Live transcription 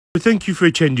Well, thank you for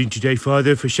attending today,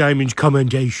 Father, for Simon's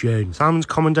commendation. Simon's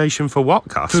commendation for what,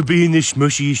 Cass? For being the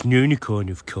smussiest unicorn,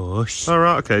 of course. All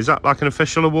right, okay. Is that like an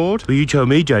official award? Well, you tell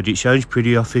me, Dad. It sounds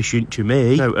pretty efficient to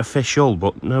me. No, official,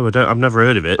 but no, I don't. I've never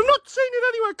heard of it. I'm not saying it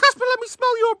anyway. Casper, let me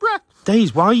smell your breath.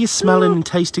 Days, why are you smelling and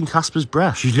tasting Casper's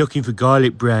breath? She's looking for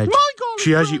garlic bread. My garlic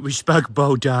She has bread. it with spag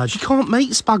bol, Dad. She can't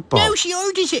make spag bol. No, she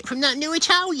orders it from that new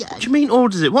Italian. What do you mean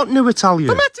orders it? What new Italian?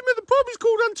 I met him at the pub. He's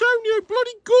called Antonio.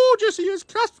 Bloody gorgeous he is,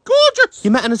 Casper. Gorgeous.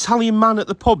 You met an Italian man at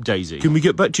the pub, Daisy? Can we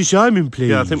get back to Simon, please?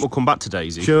 Yeah, I think we'll come back to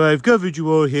Daisy. So I've gathered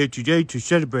you all here today to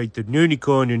celebrate the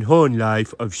unicorn and horn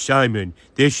life of Simon,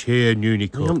 this here You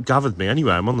unicorn. haven't gathered me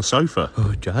anyway. I'm on the sofa.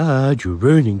 Oh, Dad, you're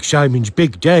ruining Simon's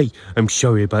big day. I'm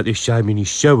sorry about this, Simon.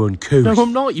 He's so uncouth. No,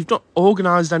 I'm not. You've not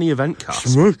organised any event,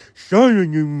 Cass.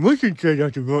 Simon, you mustn't say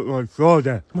that about my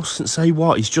father. Mustn't say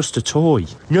what. He's just a toy.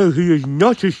 No, he is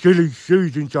not a silly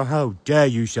Susan, so how dare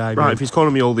you, Simon? Right, if he's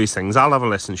calling me all these things, I'll have a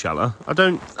listen, shall I? I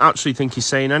don't actually think he's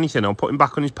saying anything. I'll put him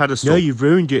back on his pedestal. No, you've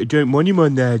ruined it. I don't want him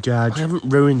on there, Dad. I haven't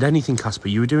ruined anything, Casper.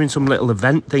 You were doing some little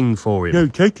event thing for him. No,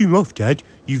 take him off, Dad.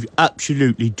 You've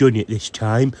absolutely done it this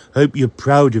time. Hope you're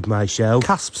proud of myself.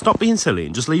 Casp, stop being silly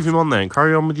and just leave him on there and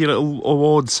carry on with your little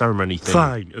awards ceremony thing.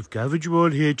 Fine, I've gathered you all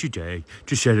here today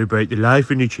to celebrate the life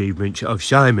and achievements of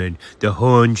Simon, the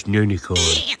horned unicorn.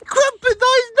 Crumpet,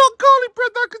 that is not garlic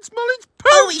bread. That can smell. It's poo.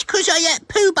 Oh, it's 'cause I ate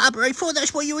poo, Barbara. I thought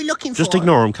that's what you were looking for. Just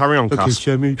ignore him. Carry on, Okay, Casp.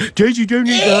 Simon. Daisy, don't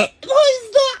eat that. What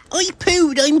is that? I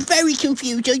pooed. I'm very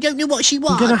confused. I don't know what she I'm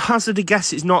wants. going to hazard a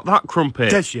guess it's not that,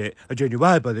 Crumpet. That's it. I don't know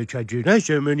why, but they tried to do a nice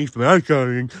ceremony for my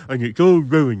son, and it's all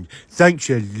ruined. Thanks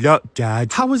a lot,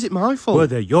 Dad. How is it my fault? Well,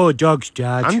 they're your dogs,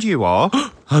 Dad. And you are.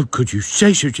 How could you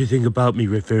say such a thing about me,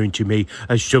 referring to me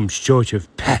as some sort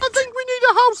of pet? I think we need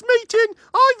a house meeting.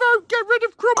 I vote get rid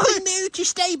of Crumpet. I'm here to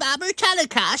stay, Barbara. Tell her,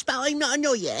 Casp, but I'm not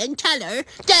annoying. Tell her.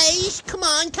 Days, come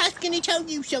on. Casp's going to tell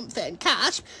you something.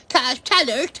 Casp, tell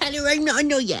her. Tell her I'm not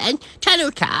annoying. Tell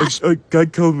her, Casp.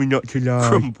 Dad told me not to lie.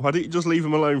 Crump, why don't you just leave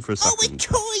him alone for a Oh, a second?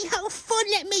 toy. How fun.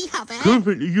 Let me have it.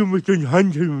 Crumpet, you must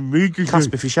unhand him immediately.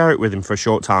 Casp, if you share it with him for a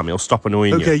short time, he'll stop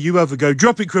annoying Okay, you have a go.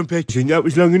 Drop it, Crumpet. And that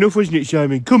was long enough, wasn't it,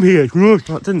 Simon? Come here. you.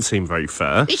 That didn't seem very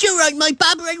fair. It's all right, my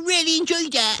Barbara. I really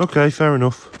enjoyed it. Okay, fair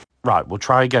enough. Right, we'll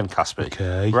try again, Casper.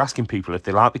 Okay. We're asking people if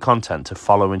they like the content to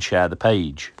follow and share the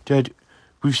page. Dad,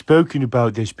 we've spoken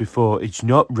about this before. It's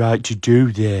not right to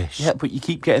do this. Yeah, but you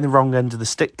keep getting the wrong end of the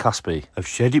stick, Casper. I've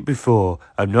said it before.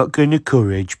 I'm not going to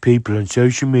encourage people on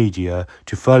social media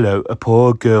to follow a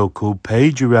poor girl called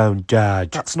Paige around,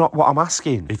 Dad. That's not what I'm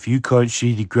asking. If you can't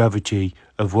see the gravity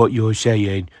of what you're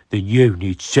saying, then you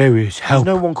need serious help.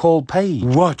 There's no one called Paige.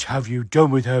 What have you done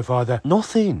with her, Father?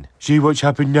 Nothing. See what's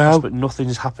happened now? But nothing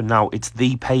has happened now. It's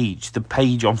the page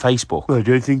on Facebook. Well, I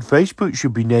don't think Facebook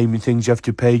should be naming things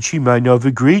after Paige. She might not have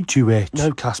agreed to it.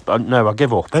 No, Casper, no, I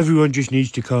give up. Everyone just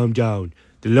needs to calm down.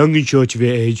 The long and short of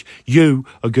it is, you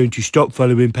are going to stop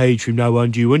following Paige from now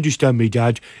on. Do you understand me,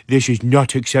 Dad? This is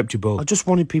not acceptable. I just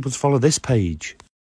wanted people to follow this page.